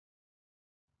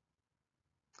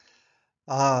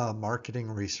Marketing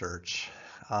research.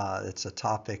 It's a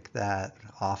topic that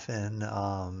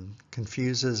often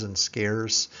confuses and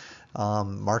scares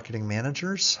marketing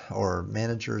managers or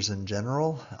managers in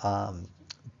general,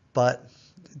 but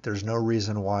there's no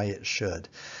reason why it should.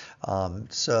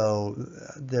 So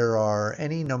there are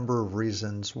any number of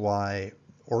reasons why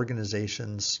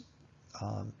organizations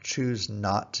choose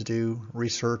not to do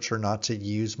research or not to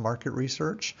use market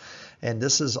research. And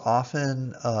this is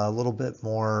often a little bit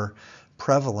more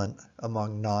prevalent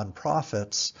among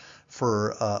nonprofits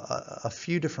for a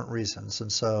few different reasons.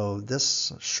 And so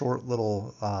this short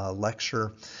little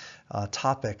lecture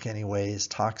topic anyways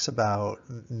talks about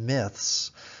myths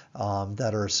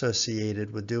that are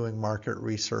associated with doing market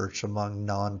research among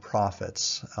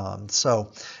nonprofits.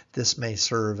 So this may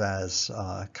serve as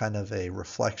kind of a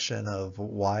reflection of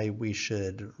why we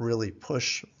should really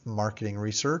push marketing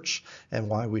research and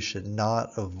why we should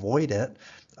not avoid it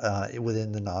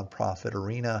within the nonprofit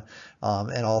arena,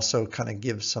 and also kind of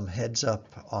give some heads up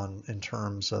on in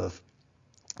terms of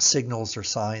signals or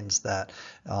signs that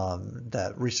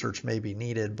that research may be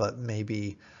needed, but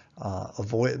maybe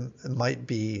might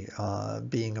be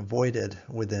being avoided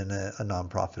within a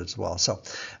nonprofit as well. So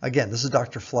again, this is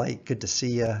Dr. Flight. Good to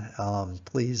see you.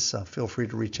 Please feel free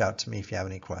to reach out to me if you have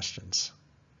any questions.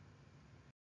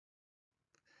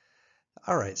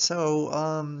 All right,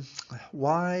 so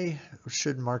why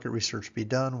should market research be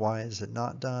done? Why is it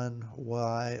not done?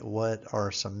 What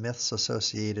are some myths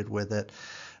associated with it?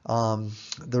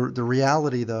 The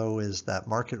reality, though, is that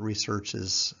market research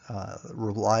is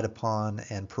relied upon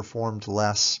and performed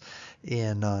less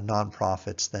in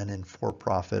nonprofits than in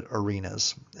for-profit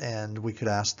arenas. And we could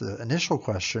ask the initial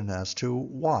question as to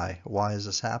why. Why is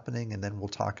this happening? And then we'll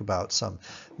talk about some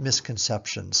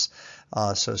misconceptions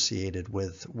associated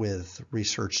with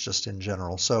research just in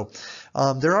general. So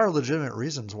there are legitimate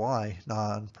reasons why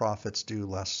nonprofits do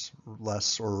less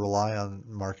or rely on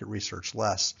market research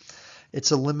less.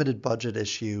 It's a limited budget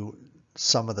issue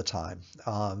some of the time.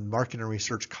 Marketing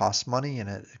research costs money and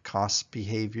it costs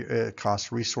behavior, it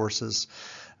costs resources,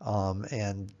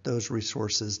 and those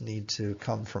resources need to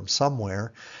come from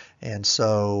somewhere. And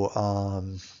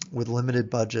so with limited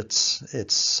budgets,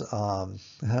 it's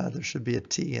there should be a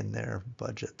T in there,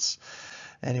 budgets.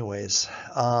 Anyways,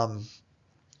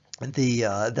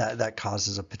 that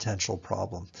causes a potential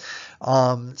problem.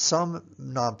 Some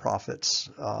nonprofits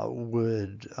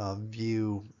would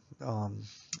view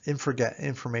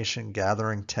information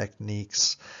gathering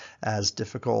techniques as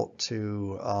difficult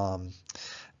to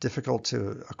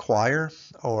acquire,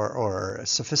 or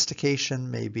sophistication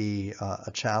may be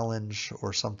a challenge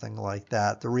or something like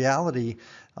that. The reality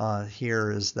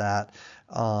here is that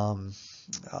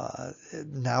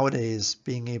nowadays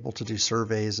being able to do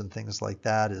surveys and things like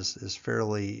that is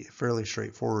fairly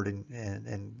straightforward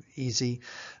and easy.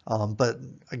 But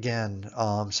again,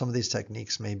 some of these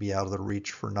techniques may be out of the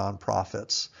reach for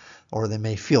nonprofits, or they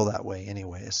may feel that way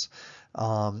anyways.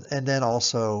 And then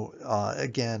also,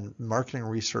 again, marketing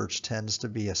research tends to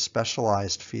be a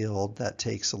specialized field that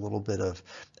takes a little bit of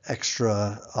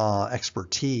extra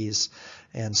expertise.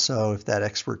 And so if that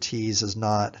expertise is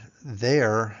not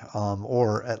there,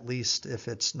 or at least if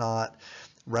it's not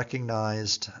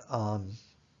recognized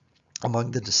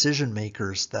among the decision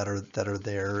makers that are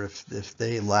there, if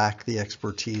they lack the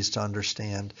expertise to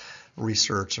understand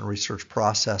research and research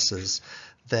processes,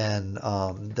 then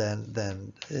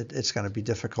it's going to be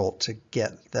difficult to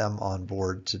get them on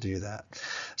board to do that.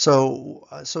 So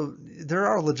there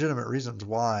are legitimate reasons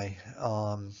why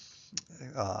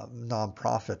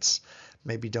nonprofits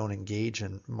maybe don't engage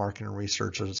in marketing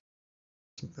research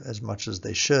as much as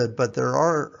they should, but there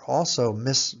are also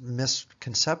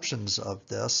misconceptions of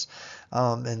this,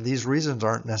 and these reasons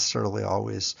aren't necessarily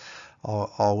always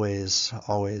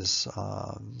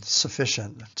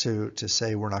sufficient to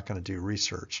say we're not going to do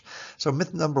research. So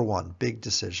myth number one, big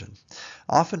decision.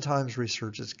 Oftentimes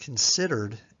research is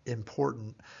considered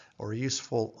important or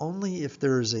useful only if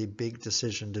there is a big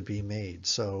decision to be made.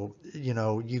 So,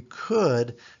 you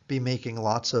could be making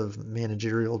lots of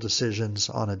managerial decisions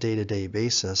on a day-to-day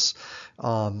basis,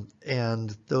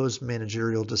 and those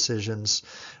managerial decisions,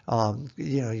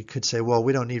 you could say, well,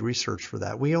 we don't need research for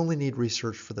that. We only need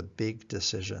research for the big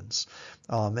decisions.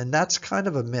 And that's kind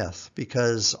of a myth,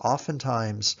 because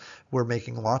oftentimes we're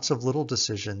making lots of little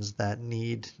decisions that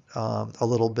need a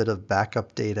little bit of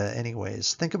backup data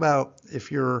anyways. Think about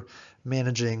if you're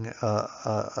managing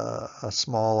a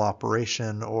small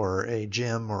operation or a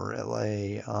gym or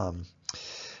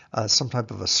some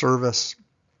type of a service.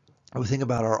 We think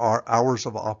about our hours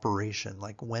of operation,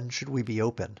 like when should we be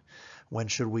open? When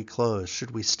should we close?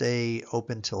 Should we stay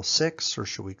open till 6 or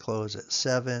should we close at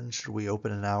 7? Should we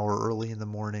open an hour early in the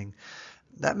morning?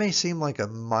 That may seem like a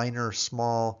minor,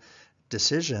 small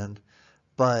decision,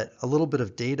 but a little bit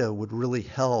of data would really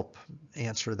help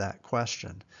answer that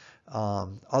question.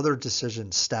 Other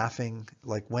decisions, staffing,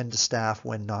 like when to staff,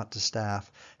 when not to staff,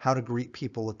 how to greet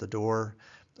people at the door,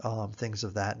 things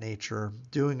of that nature,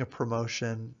 doing a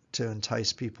promotion to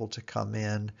entice people to come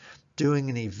in, doing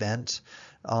an event,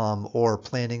 or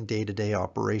planning day-to-day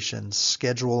operations,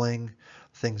 scheduling,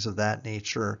 things of that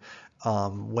nature.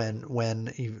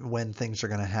 When things are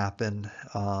going to happen,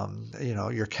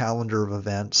 your calendar of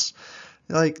events.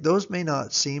 Like those may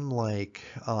not seem like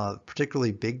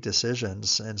particularly big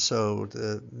decisions, and so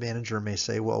the manager may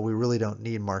say, well, we really don't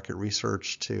need market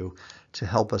research to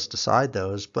help us decide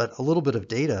those, but a little bit of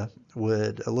data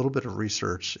would, a little bit of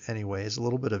research anyways, a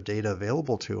little bit of data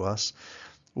available to us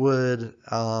would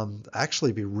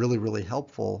actually be really, really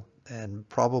helpful and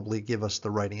probably give us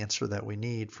the right answer that we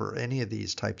need for any of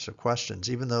these types of questions,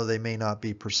 even though they may not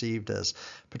be perceived as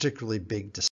particularly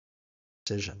big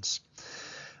decisions.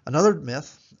 Another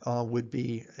myth would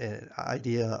be an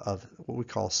idea of what we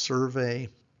call survey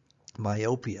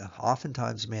myopia.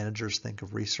 Oftentimes managers think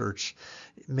of research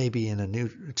maybe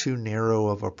in too narrow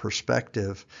of a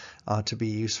perspective to be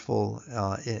useful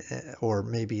or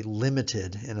maybe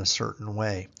limited in a certain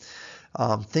way.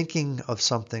 Thinking of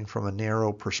something from a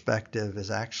narrow perspective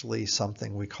is actually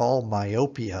something we call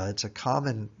myopia. It's a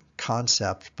common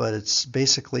concept, but it's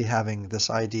basically having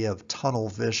this idea of tunnel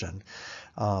vision.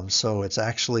 So it's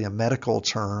actually a medical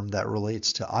term that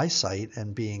relates to eyesight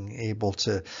and being able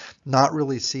to not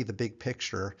really see the big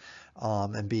picture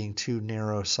and being too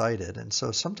narrow-sighted. And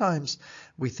so sometimes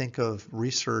we think of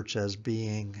research as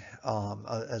being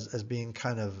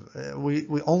kind of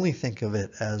we only think of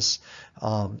it as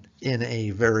in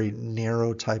a very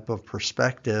narrow type of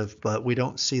perspective, but we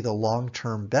don't see the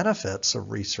long-term benefits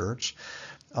of research.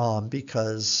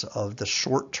 Because of the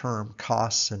short-term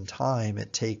costs and time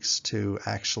it takes to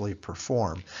actually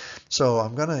perform. So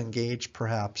I'm going to engage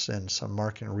perhaps in some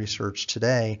market research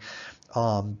today,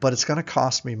 but it's going to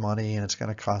cost me money and it's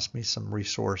going to cost me some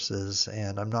resources,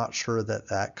 and I'm not sure that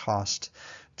that cost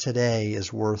today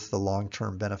is worth the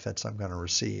long-term benefits I'm going to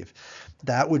receive.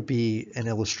 That would be an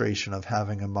illustration of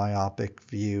having a myopic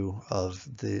view of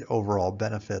the overall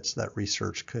benefits that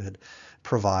research could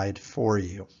provide for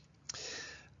you.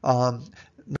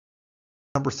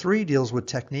 Number 3 deals with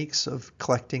techniques of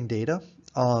collecting data.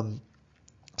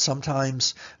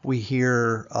 Sometimes we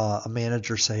hear a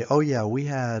manager say, "Oh yeah, we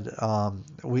had, I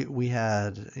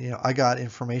got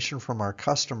information from our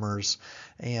customers,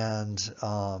 and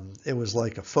it was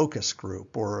like a focus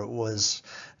group, or it was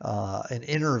an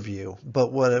interview."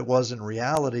 But what it was in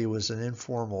reality was an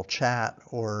informal chat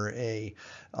or a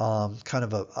kind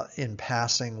of in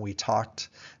passing we talked,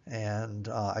 and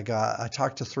I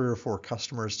talked to 3 or 4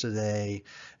 customers today,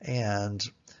 and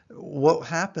what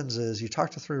happens is you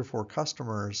talk to 3 or 4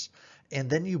 customers and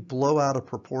then you blow out of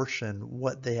proportion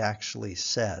what they actually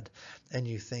said, and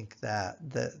you think that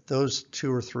those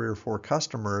 2 or 3 or 4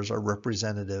 customers are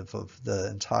representative of the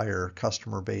entire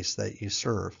customer base that you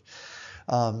serve.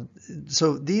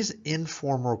 So these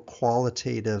informal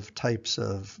qualitative types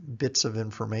of bits of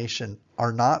information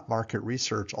are not market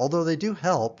research, although they do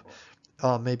help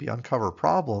maybe uncover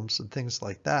problems and things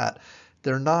like that.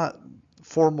 They're not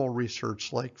formal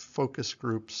research like focus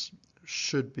groups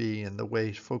should be, in the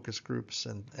way focus groups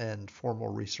and formal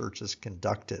research is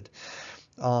conducted.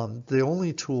 The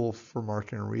only tool for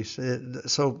market research,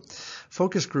 so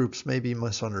focus groups may be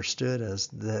misunderstood as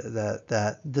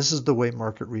that this is the way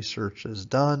market research is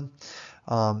done.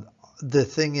 The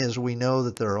thing is, we know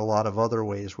that there are a lot of other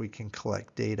ways we can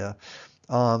collect data.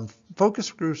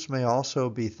 Focus groups may also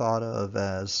be thought of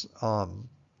as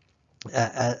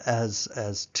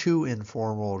too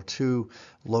informal or too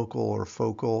local or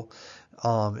focal,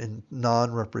 in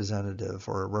non-representative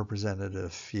or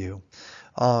representative few.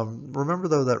 Remember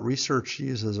though that research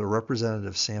uses a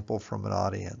representative sample from an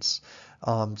audience.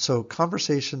 So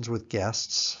conversations with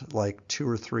guests, like 2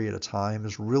 or 3 at a time,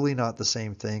 is really not the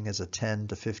same thing as a 10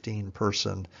 to 15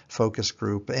 person focus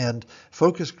group. And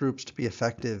focus groups, to be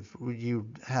effective, you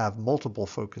have multiple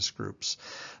focus groups.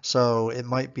 So it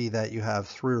might be that you have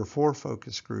 3 or 4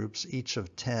 focus groups, each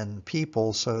of 10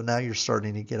 people. So now you're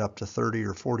starting to get up to 30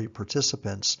 or 40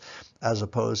 participants, as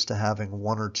opposed to having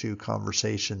 1 or 2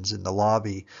 conversations in the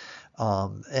lobby.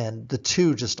 And the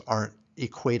 2 just aren't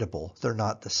equatable. They're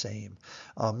not the same.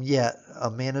 Yet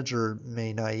a manager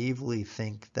may naively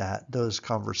think that those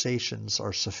conversations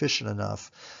are sufficient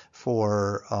enough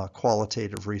for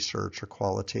qualitative research or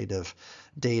qualitative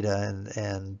data,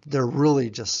 and they're really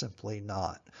just simply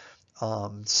not.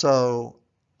 So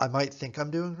I might think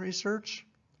I'm doing research,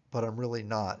 but I'm really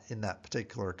not in that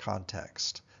particular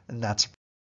context, and that's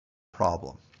a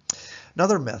problem.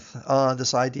 Another myth,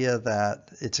 this idea that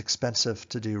it's expensive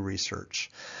to do research.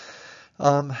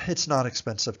 It's not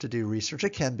expensive to do research. It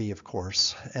can be, of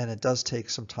course, and it does take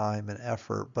some time and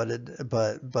effort.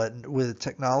 But with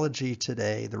technology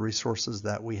today, the resources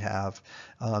that we have,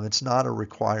 it's not a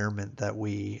requirement that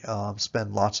we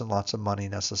spend lots and lots of money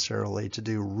necessarily to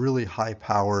do really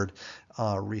high-powered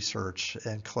research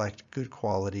and collect good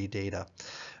quality data.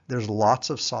 There's lots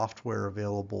of software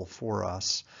available for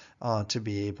us to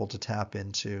be able to tap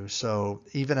into. So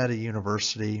even at a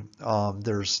university,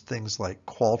 there's things like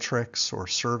Qualtrics or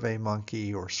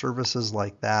SurveyMonkey or services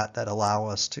like that that allow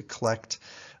us to collect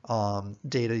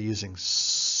data using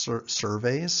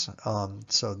surveys.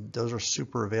 So those are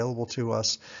super available to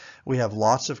us. We have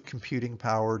lots of computing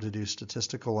power to do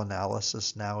statistical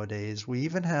analysis nowadays. We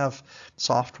even have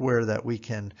software that we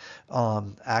can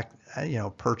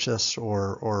purchase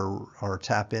or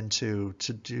tap into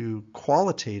to do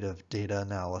qualitative data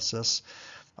analysis,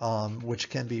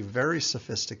 which can be very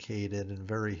sophisticated and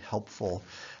very helpful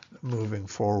moving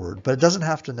forward. But it doesn't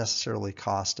have to necessarily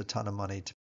cost a ton of money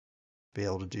to be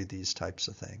able to do these types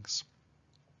of things.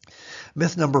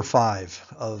 Myth number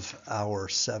 5 of our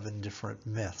 7 different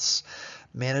myths.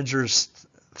 Managers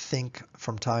think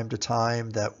from time to time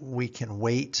that we can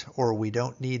wait or we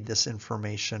don't need this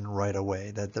information right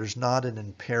away, that there's not an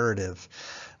imperative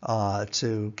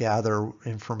to gather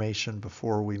information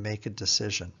before we make a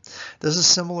decision. This is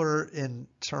similar in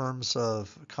terms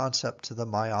of concept to the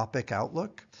myopic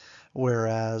outlook,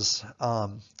 whereas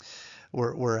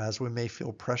we may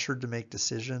feel pressured to make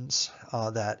decisions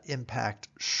that impact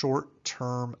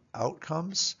short-term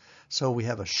outcomes. So we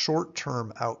have a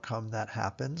short-term outcome that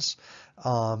happens,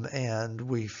 and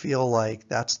we feel like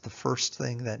that's the first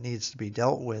thing that needs to be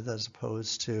dealt with, as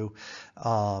opposed to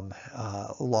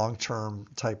long-term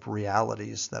type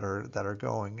realities that are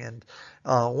going. And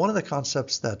one of the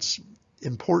concepts that's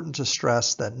important to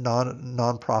stress that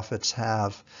nonprofits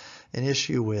have an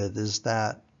issue with is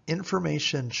that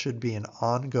information gathering should be an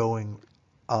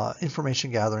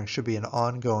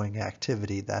ongoing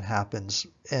activity that happens,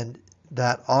 and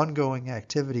that ongoing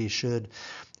activity should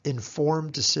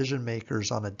inform decision makers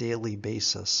on a daily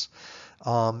basis.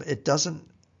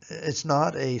 It's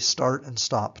not a start and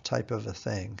stop type of a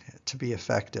thing to be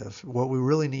effective. What we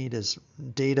really need is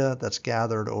data that's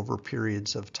gathered over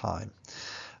periods of time,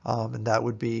 and that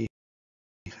would be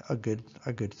a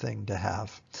good thing to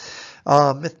have.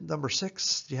 Myth number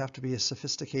 6, you have to be a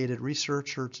sophisticated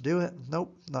researcher to do it.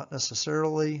 Nope, not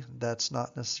necessarily. That's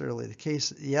not necessarily the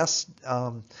case. Yes,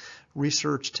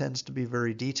 research tends to be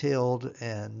very detailed,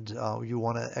 and you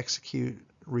want to execute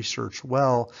research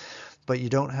well, but you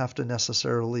don't have to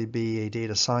necessarily be a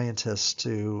data scientist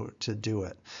to do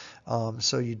it.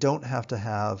 So you don't have to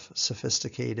have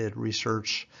sophisticated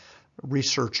researchers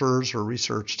or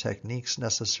research techniques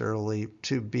necessarily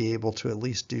to be able to at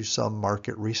least do some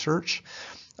market research.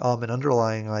 An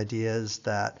underlying idea is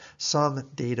that some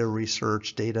data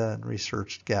and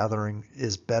research gathering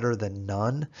is better than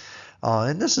none.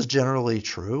 And this is generally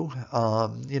true.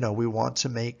 We want to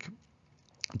make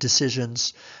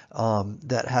decisions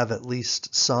that have at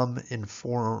least some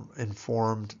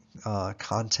informed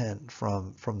content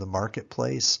from the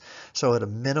marketplace. So at a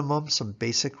minimum, some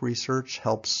basic research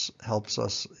helps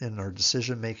us in our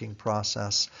decision-making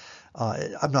process.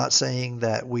 I'm not saying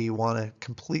that we want to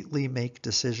completely make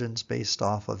decisions based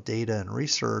off of data and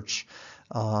research,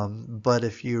 but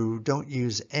if you don't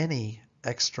use any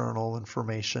external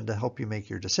information to help you make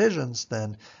your decisions,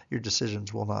 then your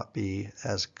decisions will not be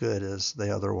as good as they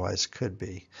otherwise could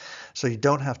be. So you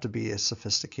don't have to be a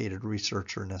sophisticated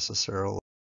researcher necessarily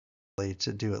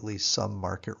to do at least some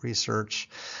market research.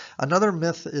 Another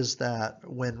myth is that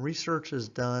when research is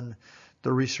done,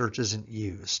 the research isn't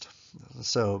used.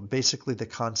 So basically the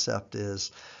concept is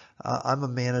I'm a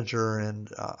manager and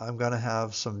I'm going to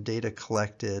have some data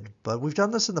collected, but we've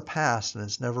done this in the past and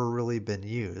it's never really been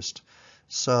used.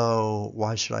 So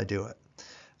why should I do it?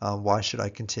 Why should I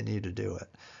continue to do it?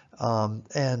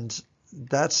 And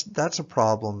that's a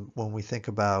problem when we think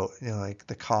about, like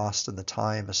the cost and the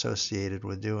time associated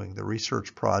with doing the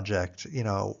research project.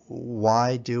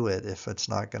 Why do it if it's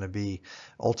not going to be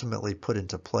ultimately put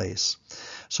into place?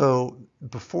 So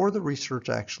before the research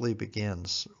actually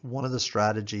begins, one of the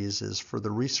strategies is for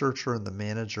the researcher and the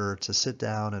manager to sit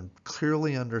down and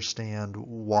clearly understand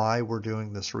why we're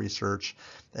doing this research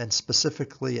and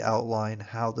specifically outline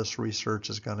how this research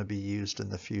is going to be used in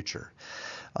the future.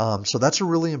 So that's a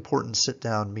really important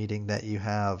sit-down meeting that you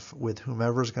have with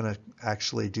whomever's going to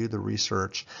actually do the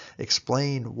research.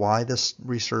 Explain why this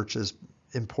research is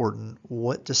important,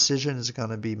 what decision is going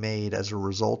to be made as a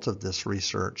result of this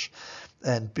research,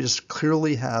 and just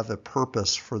clearly have a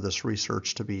purpose for this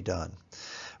research to be done.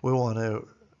 We want to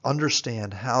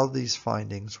understand how these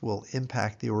findings will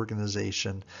impact the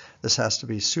organization. This has to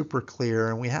be super clear,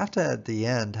 and we have to at the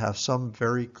end have some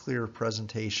very clear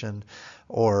presentation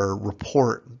or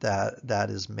report that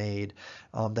is made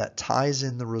that ties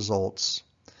in the results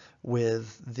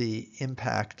with the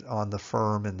impact on the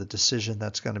firm and the decision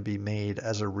that's going to be made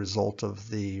as a result of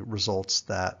the results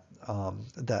that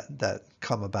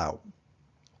come about.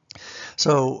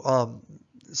 So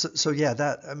yeah,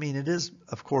 it is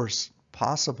of course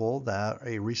possible that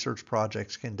a research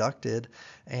project's conducted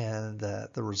and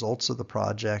that the results of the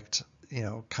project,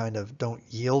 kind of don't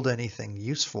yield anything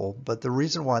useful. But the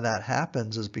reason why that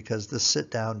happens is because this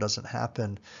sit down doesn't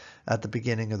happen at the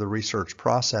beginning of the research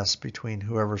process between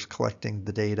whoever's collecting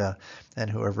the data and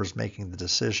whoever's making the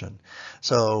decision.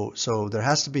 So there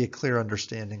has to be a clear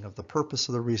understanding of the purpose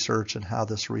of the research and how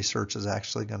this research is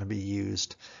actually going to be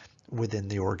used within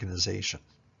the organization.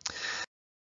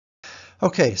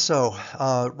 Okay, so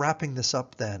wrapping this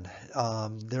up then,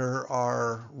 there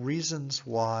are reasons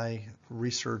why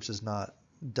research is not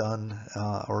done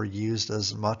or used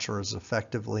as much or as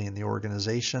effectively in the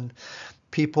organization.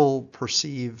 People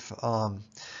perceive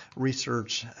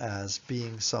research as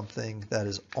being something that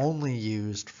is only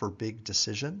used for big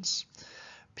decisions.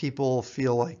 People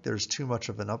feel like there's too much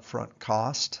of an upfront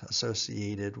cost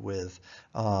associated with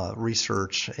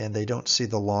research, and they don't see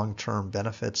the long-term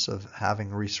benefits of having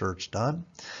research done.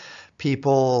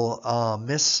 People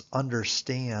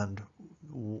misunderstand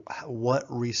what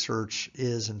research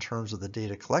is in terms of the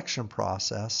data collection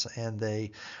process, and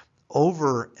they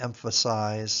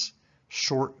overemphasize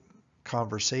short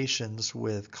conversations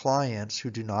with clients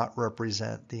who do not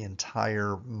represent the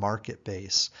entire market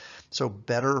base. So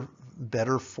better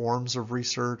forms of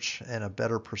research and a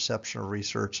better perception of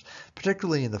research,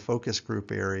 particularly in the focus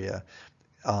group area,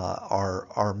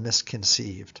 are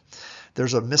misconceived.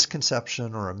 There's a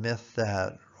misconception or a myth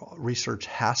that research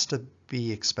has to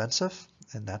be expensive,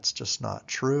 and that's just not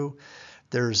true.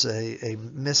 There's a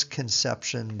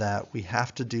misconception that we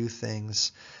have to do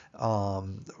things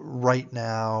right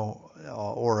now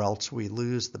or else we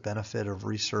lose the benefit of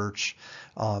research.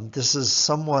 This is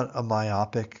somewhat a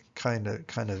myopic kind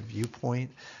of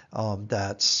viewpoint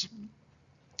that's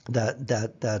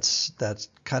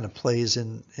kind of plays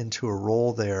into a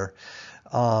role there.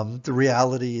 The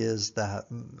reality is that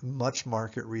much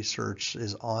market research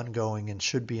is ongoing and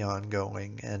should be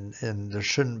ongoing, and there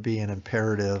shouldn't be an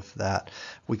imperative that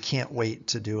we can't wait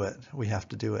to do it. We have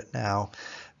to do it now.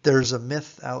 There's a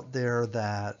myth out there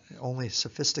that only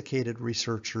sophisticated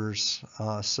researchers,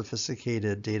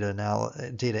 sophisticated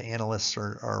data analysts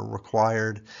are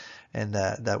required, and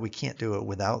that we can't do it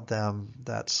without them.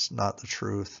 That's not the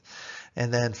truth.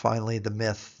 And then finally, the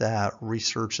myth that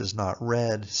research is not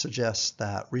read suggests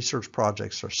that research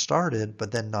projects are started,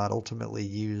 but then not ultimately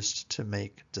used to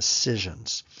make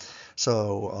decisions.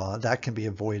 So that can be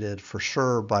avoided for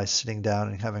sure by sitting down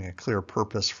and having a clear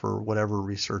purpose for whatever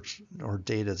research or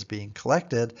data is being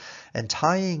collected and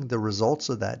tying the results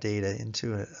of that data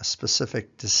into a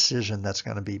specific decision that's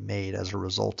going to be made as a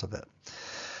result of it.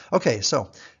 Okay, so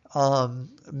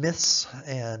myths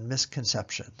and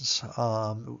misconceptions,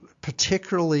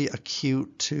 particularly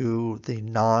acute to the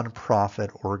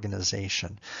nonprofit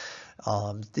organization.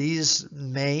 These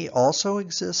may also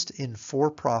exist in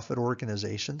for-profit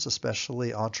organizations,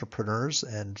 especially entrepreneurs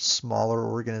and smaller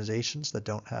organizations that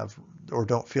don't have or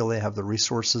don't feel they have the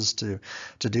resources to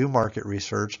do market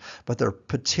research, but they're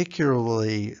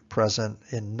particularly present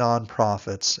in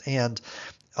nonprofits. And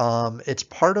it's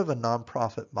part of a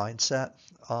nonprofit mindset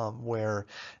where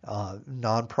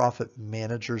nonprofit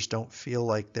managers don't feel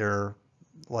like they're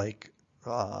like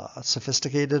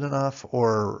sophisticated enough,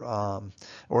 or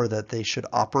that they should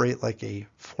operate like a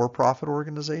for-profit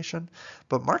organization.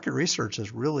 But market research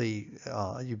is really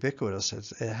ubiquitous.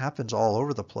 It happens all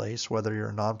over the place, whether you're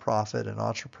a nonprofit, an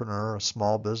entrepreneur, a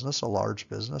small business, a large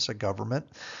business, a government.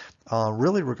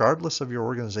 Really, regardless of your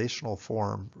organizational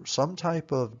form, some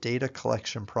type of data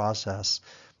collection process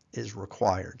is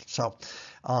required. So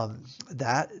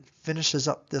that finishes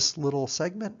up this little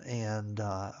segment. And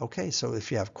okay, so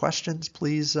if you have questions,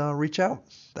 please reach out.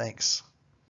 Thanks.